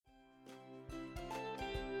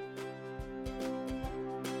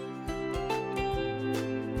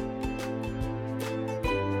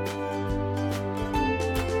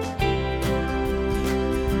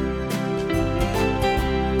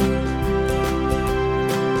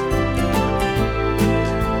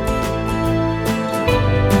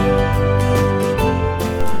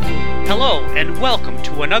Hello, and welcome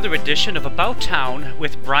to another edition of About Town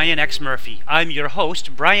with Brian X. Murphy. I'm your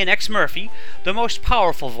host, Brian X. Murphy, the most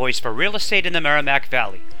powerful voice for real estate in the Merrimack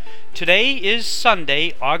Valley. Today is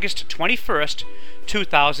Sunday, August 21st,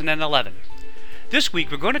 2011. This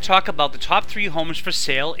week we're going to talk about the top 3 homes for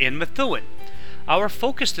sale in Methuen. Our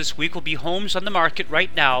focus this week will be homes on the market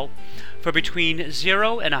right now for between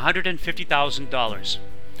 $0 and $150,000.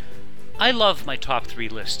 I love my top 3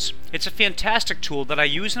 lists. It's a fantastic tool that I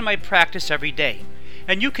use in my practice every day,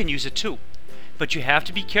 and you can use it too. But you have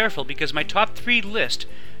to be careful because my top 3 list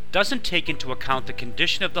doesn't take into account the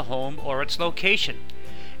condition of the home or its location.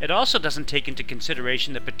 It also doesn't take into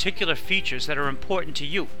consideration the particular features that are important to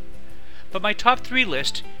you. But my top 3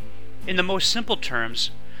 list, in the most simple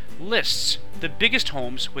terms, lists the biggest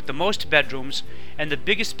homes with the most bedrooms and the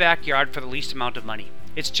biggest backyard for the least amount of money.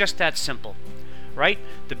 It's just that simple. Right?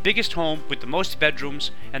 The biggest home with the most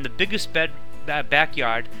bedrooms and the biggest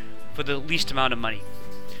backyard for the least amount of money.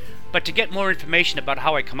 But to get more information about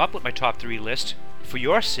how I come up with my top 3 list for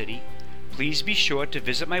your city, please be sure to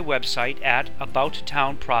visit my website at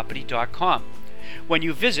abouttownproperty.com. When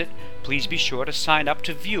you visit, please be sure to sign up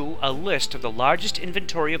to view a list of the largest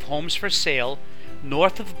inventory of homes for sale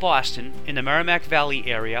north of Boston in the Merrimack Valley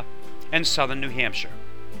area and southern New Hampshire.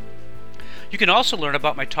 You can also learn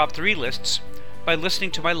about my top 3 lists by listening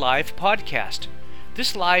to my live podcast.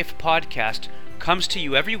 This live podcast comes to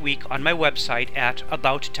you every week on my website at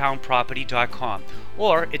abouttownproperty.com,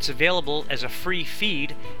 or it's available as a free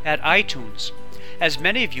feed at iTunes. As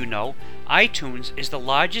many of you know, iTunes is the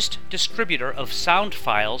largest distributor of sound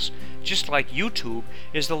files, just like YouTube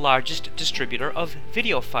is the largest distributor of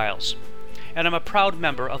video files. And I'm a proud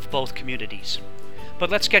member of both communities. But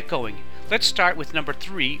let's get going. Let's start with number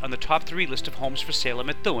 3 on the top 3 list of homes for sale in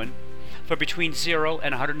Methuen for between $0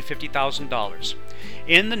 and $150,000.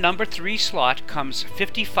 In the number 3 slot comes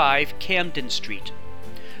 55 Camden Street.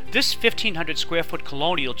 This 1,500 square foot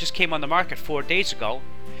colonial just came on the market 4 days ago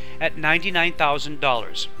at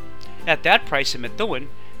 $99,000. At that price in Methuen,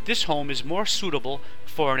 this home is more suitable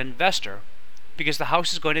for an investor because the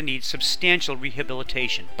house is going to need substantial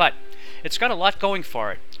rehabilitation. But it's got a lot going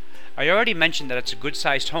for it. I already mentioned that it's a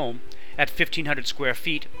good-sized home at 1,500 square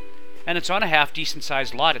feet, and it's on a half-decent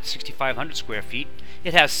sized lot at 6,500 square feet.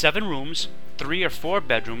 It has 7 rooms, 3 or 4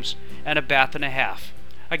 bedrooms, and a bath and a half.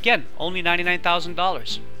 Again, only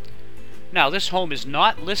 $99,000. Now, this home is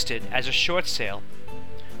not listed as a short sale,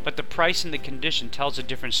 but the price and the condition tells a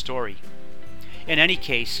different story. In any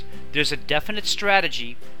case, there's a definite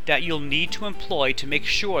strategy that you'll need to employ to make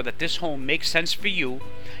sure that this home makes sense for you,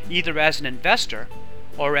 either as an investor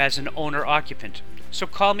or as an owner-occupant. So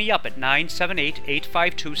call me up at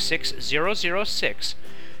 978-852-6006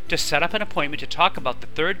 to set up an appointment to talk about the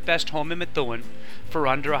 3rd best home in Methuen for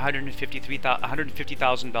under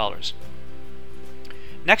 $150,000.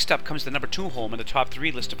 Next up comes the number 2 home in the top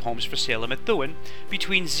 3 list of homes for sale in Methuen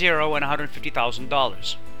between $0 and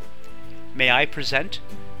 $150,000. May I present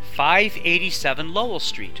 587 Lowell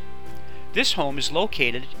Street. This home is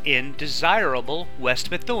located in desirable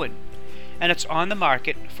West Methuen, and it's on the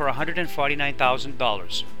market for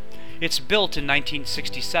 $149,000. It's built in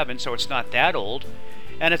 1967, so it's not that old,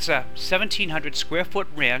 and it's a 1,700 square foot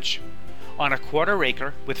ranch on a 1/4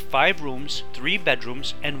 acre with 5 rooms, 3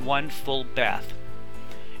 bedrooms, and 1 full bath.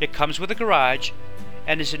 It comes with a garage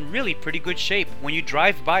and is in really pretty good shape. When you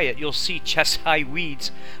drive by it, you'll see chest-high weeds,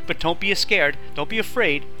 but don't be scared, don't be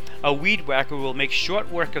afraid. A weed whacker will make short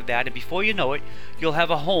work of that, and before you know it, you'll have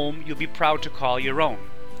a home you'll be proud to call your own.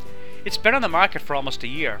 It's been on the market for almost a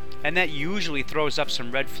year, and that usually throws up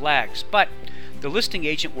some red flags, but the listing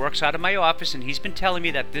agent works out of my office, and he's been telling me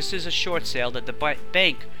that this is a short sale that the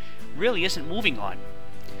bank really isn't moving on.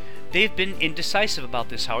 They've been indecisive about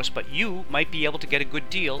this house, but you might be able to get a good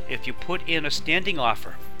deal if you put in a standing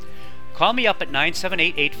offer. Call me up at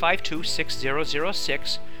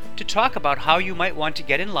 978-852-6006 to talk about how you might want to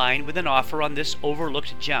get in line with an offer on this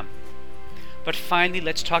overlooked gem. But finally,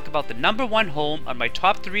 let's talk about the number 1 home on my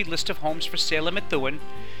top 3 list of homes for sale in Methuen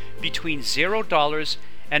between $0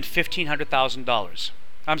 and $150,000.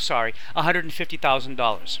 I'm sorry,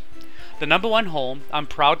 $150,000. The number 1 home I'm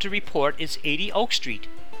proud to report is 80 Oak Street.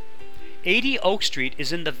 80 Oak Street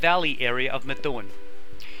is in the Valley area of Methuen.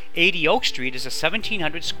 80 Oak Street is a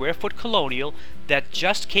 1,700 square foot colonial that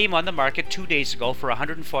just came on the market 2 days ago for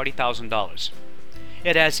 $140,000.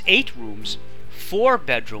 It has 8 rooms, 4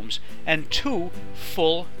 bedrooms, and 2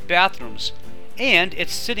 full bathrooms, and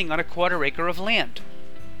it's sitting on a 1/4 acre of land.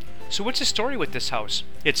 So what's the story with this house?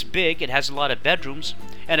 It's big, it has a lot of bedrooms,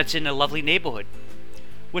 and it's in a lovely neighborhood.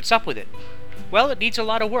 What's up with it? Well, it needs a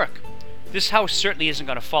lot of work. This house certainly isn't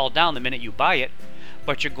going to fall down the minute you buy it,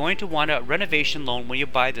 but you're going to want a renovation loan when you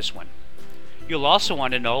buy this one. You'll also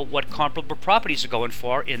want to know what comparable properties are going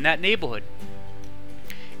for in that neighborhood.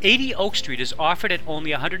 80 Oak Street is offered at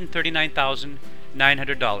only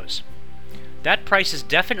 $139,900. That price is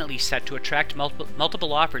definitely set to attract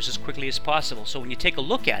multiple offers as quickly as possible, so when you take a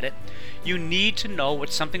look at it, you need to know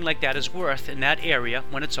what something like that is worth in that area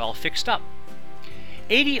when it's all fixed up.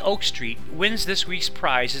 80 Oak Street wins this week's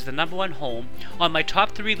prize as the #1 home on my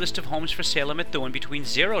top 3 list of homes for sale in Methuen between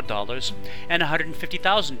 $0 and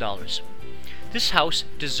 $150,000. This house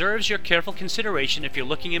deserves your careful consideration if you're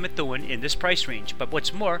looking in Methuen in this price range, but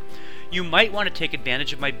what's more, you might want to take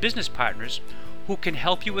advantage of my business partners who can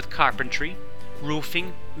help you with carpentry,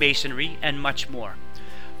 roofing, masonry, and much more.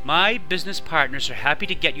 My business partners are happy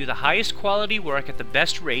to get you the highest quality work at the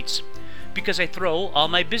best rates because I throw all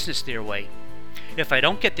my business their way. If I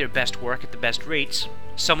don't get their best work at the best rates,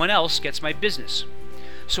 someone else gets my business.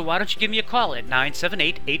 So why don't you give me a call at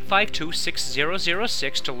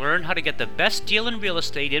 978-852-6006 to learn how to get the best deal in real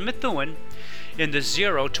estate in Methuen in the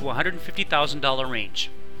 $0 to $150,000 range.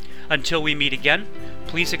 Until we meet again,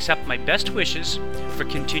 please accept my best wishes for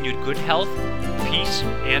continued good health, peace,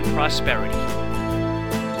 and prosperity.